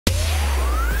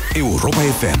Europa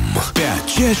FM, pe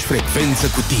aceeași frecvență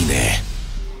cu tine.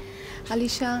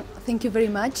 Alicia, thank you very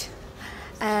much.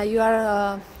 You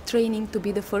are training to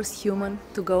be the first human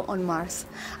to go on Mars.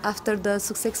 After the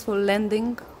successful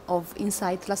landing of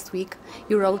InSight last week,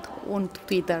 you wrote on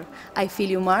Twitter, "I feel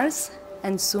you, Mars,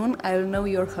 and soon I will know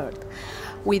you're hurt.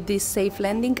 With this safe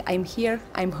landing, I'm here,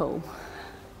 I'm home."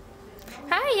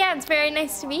 Hi, yeah, it's very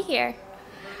nice to be here.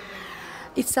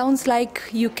 It sounds like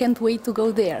you can't wait to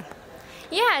go there.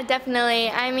 Yeah, definitely.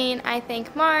 I mean, I think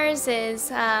Mars is,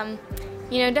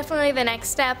 definitely the next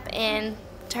step in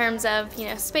terms of,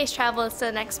 space travel. It's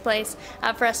the next place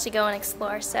for us to go and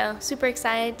explore. So super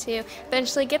excited to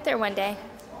eventually get there one day.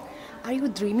 Are you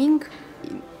dreaming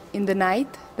in the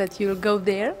night that you'll go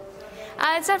there?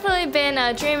 It's definitely been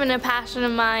a dream and a passion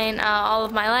of mine all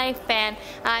of my life, and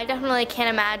I definitely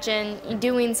can't imagine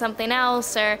doing something else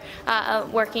or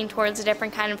working towards a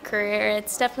different kind of career.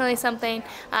 It's definitely something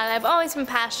I've always been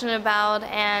passionate about,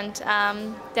 and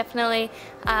definitely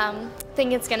think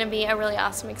it's going to be a really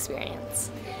awesome experience.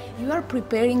 You are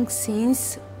preparing since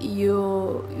you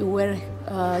were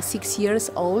 6 years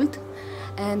old,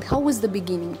 and how was the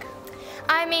beginning?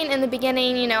 I mean, in the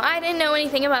beginning, I didn't know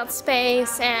anything about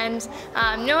space, and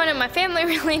no one in my family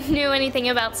really knew anything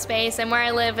about space, and where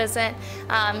I live isn't,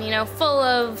 full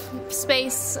of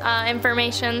space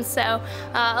information, so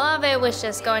a lot of it was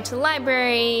just going to the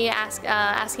library,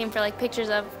 asking for pictures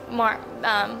of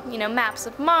maps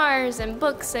of Mars and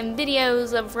books and videos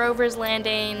of rovers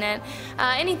landing and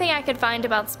anything I could find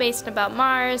about space and about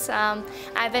Mars.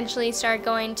 I eventually started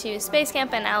going to space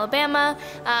camp in Alabama,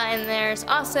 and there's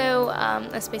also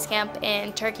a space camp in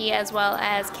Turkey as well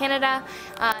as Canada,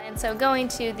 and so going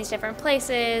to these different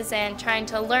places and trying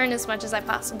to learn as much as I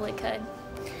possibly could.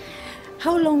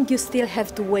 How long you still have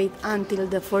to wait until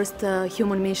the first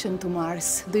human mission to Mars?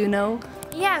 Do you know?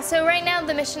 Yeah, so right now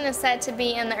the mission is set to be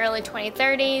in the early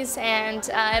 2030s, and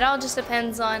it all just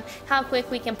depends on how quick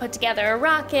we can put together a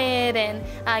rocket and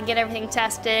get everything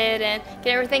tested and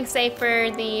get everything safe for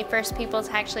the first people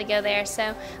to actually go there. So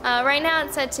right now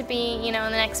it's set to be, in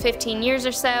the next 15 years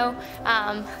or so.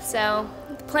 So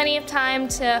plenty of time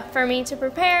for me to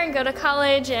prepare and go to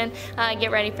college and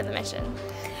get ready for the mission.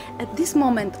 At this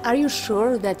moment, are you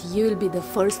sure that you will be the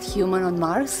first human on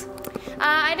Mars?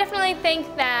 I definitely think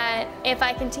that if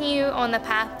I continue on the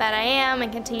path that I am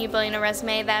and continue building a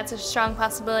resume, that's a strong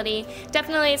possibility.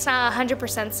 Definitely it's not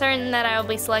 100% certain that I will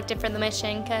be selected for the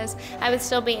mission, because I would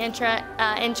still be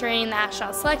entering the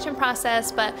astronaut selection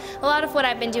process, but a lot of what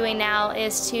I've been doing now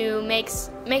is to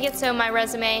make it so my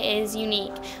resume is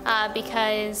unique,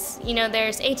 because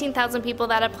there's 18,000 people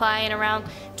that apply and around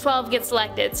 12 get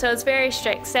selected, so it's very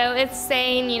strict. So it's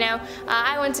saying,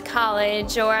 I went to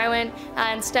college, or I went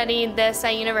and studied this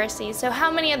at university, so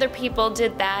how many other people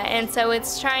did that? And so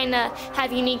it's trying to have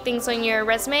unique things on your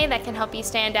resume that can help you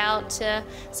stand out,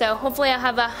 so hopefully I'll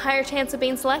have a higher chance of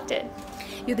being selected.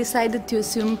 You decided to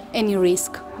assume any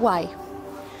risk. Why?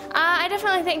 I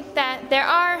definitely think that there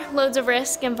are loads of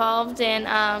risk involved in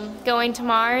going to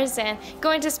Mars and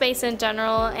going to space in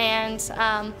general, and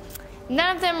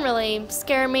none of them really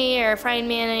scare me or frighten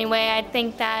me in any way. I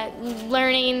think that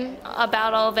learning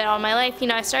about all of it all my life,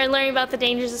 I started learning about the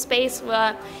dangers of space,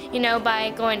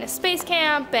 by going to space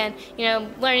camp and,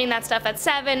 learning that stuff at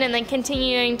 7 and then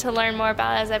continuing to learn more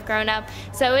about it as I've grown up.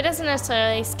 So it doesn't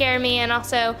necessarily scare me, and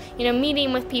also,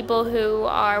 meeting with people who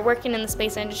are working in the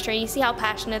space industry, you see how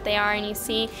passionate they are, and you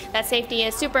see that safety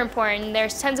is super important.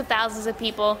 There's tens of thousands of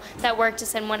people that work to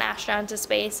send one astronaut to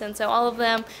space, and so all of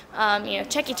them,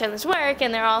 check each other's work,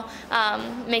 and they're all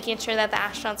making sure that the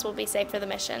astronauts will be safe for the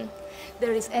mission.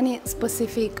 There is any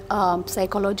specific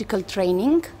psychological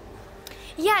training?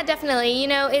 Yeah, definitely.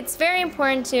 It's very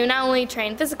important to not only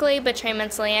train physically, but train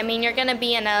mentally. I mean, you're going to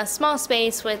be in a small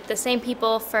space with the same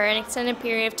people for an extended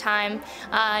period of time,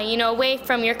 away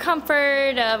from your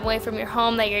comfort, away from your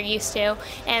home that you're used to.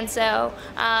 And so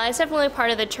it's definitely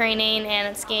part of the training, and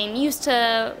it's getting used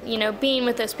to, being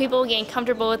with those people, getting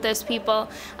comfortable with those people.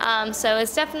 So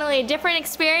it's definitely a different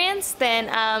experience than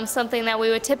something that we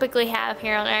would typically have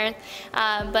here on Earth,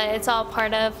 but it's all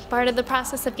part of the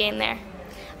process of getting there.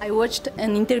 I watched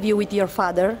an interview with your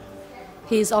father.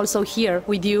 He is also here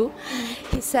with you.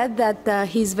 He said that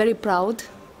he's very proud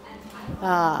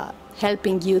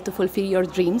helping you to fulfill your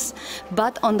dreams,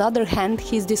 but on the other hand,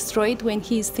 he's destroyed when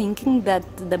he's thinking that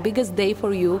the biggest day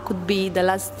for you could be the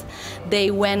last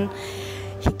day when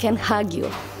he can hug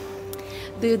you.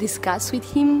 Do you discuss with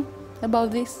him about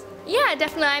this? Yeah,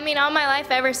 definitely. I mean, all my life,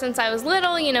 ever since I was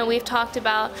little, you know, we've talked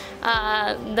about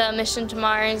the mission to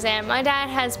Mars, and my dad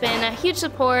has been a huge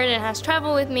support and has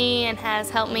traveled with me and has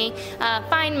helped me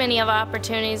find many of our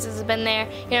opportunities. Has been there,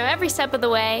 you know, every step of the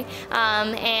way.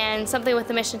 And something with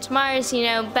the mission to Mars, you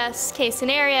know, best case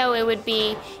scenario, it would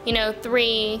be, you know,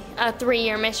 a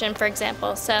 3-year mission, for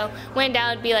example. So when in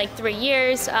doubt, it'd be like 3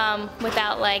 years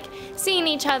without like seeing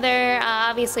each other.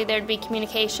 Obviously, there'd be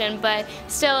communication, but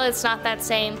still, it's not that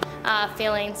same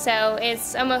feeling. So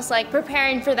it's almost like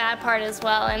preparing for that part as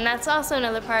well, and that's also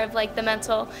another part of like the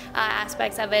mental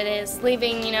aspects of it, is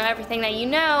leaving, you know, everything that you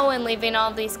know and leaving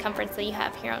all these comforts that you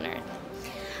have here on Earth.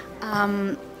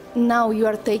 Now you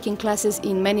are taking classes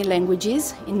in many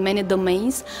languages, in many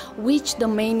domains. Which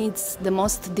domain is the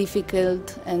most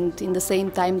difficult and in the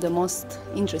same time the most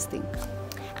interesting?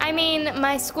 I mean,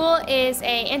 my school is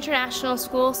an international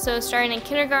school, so starting in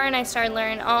kindergarten, I started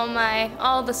learning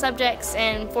all the subjects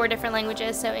in 4 different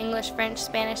languages, so English, French,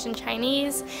 Spanish, and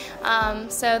Chinese.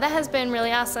 So that has been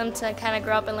really awesome to kind of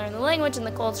grow up and learn the language and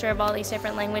the culture of all these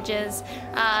different languages.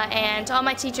 And all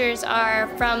my teachers are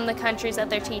from the countries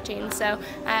that they're teaching, so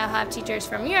I have teachers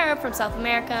from Europe, from South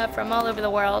America, from all over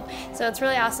the world. So it's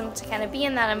really awesome to kind of be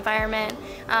in that environment.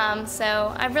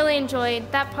 So I've really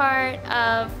enjoyed that part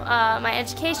of my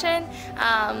education.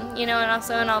 You know, and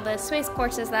also in all the space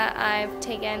courses that I've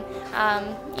taken.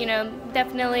 You know,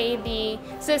 definitely the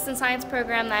citizen science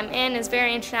program that I'm in is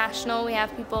very international. We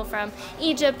have people from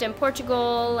Egypt and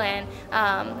Portugal and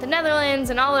the Netherlands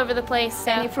and all over the place.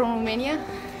 So. Any from Romania?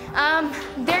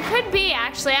 There could be,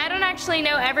 actually. I don't actually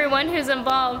know everyone who's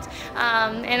involved,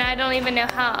 and I don't even know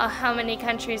how many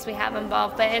countries we have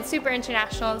involved, but it's super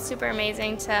international. It's super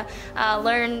amazing to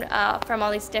learn from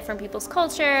all these different people's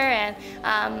culture, and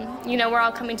you know, we're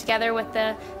all coming together with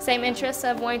the same interests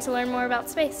of wanting to learn more about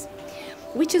space.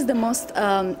 Which is the most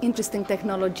interesting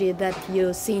technology that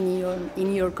you see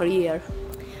in your career?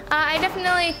 I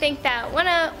definitely think that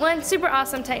one super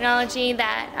awesome technology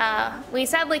that we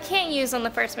sadly can't use on the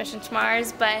first mission to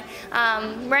Mars, but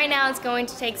right now it's going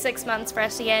to take 6 months for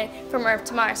us to get from Earth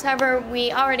to Mars. However,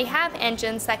 we already have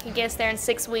engines that can get us there in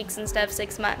 6 weeks instead of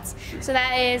 6 months. So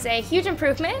that is a huge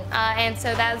improvement, and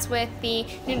so that's with the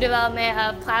new development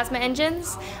of plasma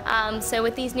engines. So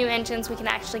with these new engines, we can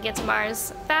actually get to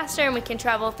Mars faster and we can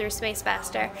travel through space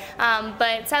faster.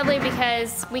 But sadly,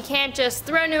 because we can't just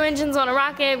throw new engines on a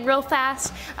rocket real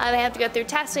fast, they have to go through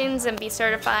testings and be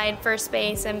certified for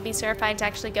space and be certified to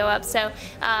actually go up. So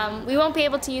we won't be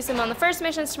able to use them on the first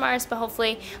missions to Mars, but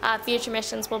hopefully future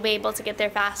missions will be able to get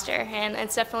there faster. And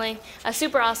it's definitely a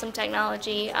super awesome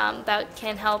technology that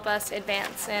can help us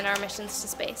advance in our missions to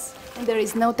space. And there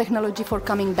is no technology for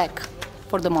coming back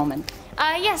for the moment?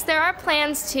 Yes, there are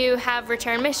plans to have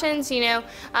return missions. You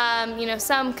know,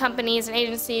 some companies and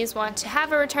agencies want to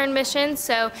have a return mission.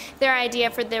 So their idea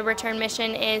for the return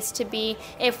mission is to be,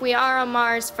 if we are on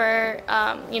Mars for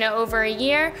you know, over a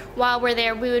year, while we're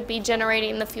there, we would be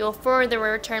generating the fuel for the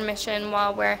return mission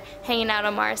while we're hanging out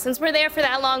on Mars. Since we're there for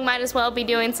that long, might as well be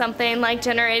doing something like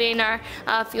generating our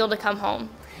fuel to come home.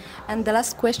 And the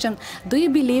last question, do you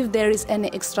believe there is any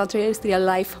extraterrestrial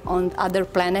life on other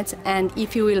planets? And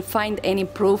if you will find any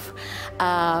proof,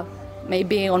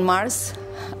 maybe on Mars,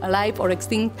 alive or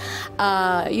extinct,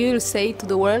 you will say to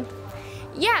the world?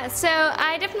 Yeah, so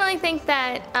I definitely think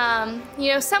that,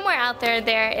 you know, somewhere out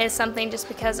there is something, just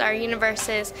because our universe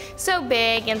is so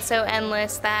big and so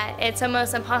endless that it's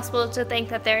almost impossible to think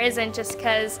that there isn't, just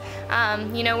because,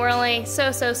 you know, we're only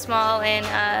so small in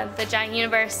the giant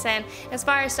universe. And as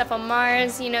far as stuff on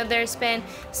Mars, you know, there's been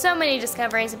so many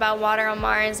discoveries about water on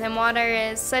Mars, and water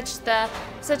is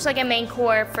such like a main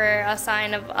core for a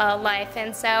sign of life.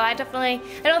 And so I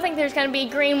don't think there's going to be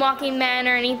green walking men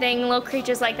or anything, little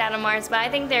creatures like that on Mars, but I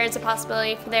think there is a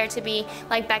possibility for there to be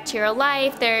like bacterial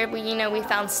life. We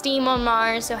found steam on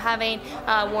Mars, so having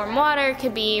warm water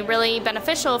could be really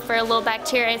beneficial for little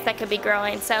bacteria that could be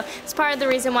growing. So it's part of the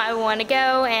reason why we want to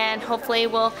go, and hopefully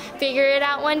we'll figure it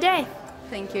out one day.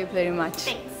 Thank you very much.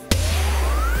 Thanks.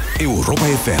 Europa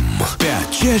FM, pe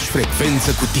aceeași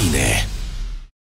frecvență cu tine.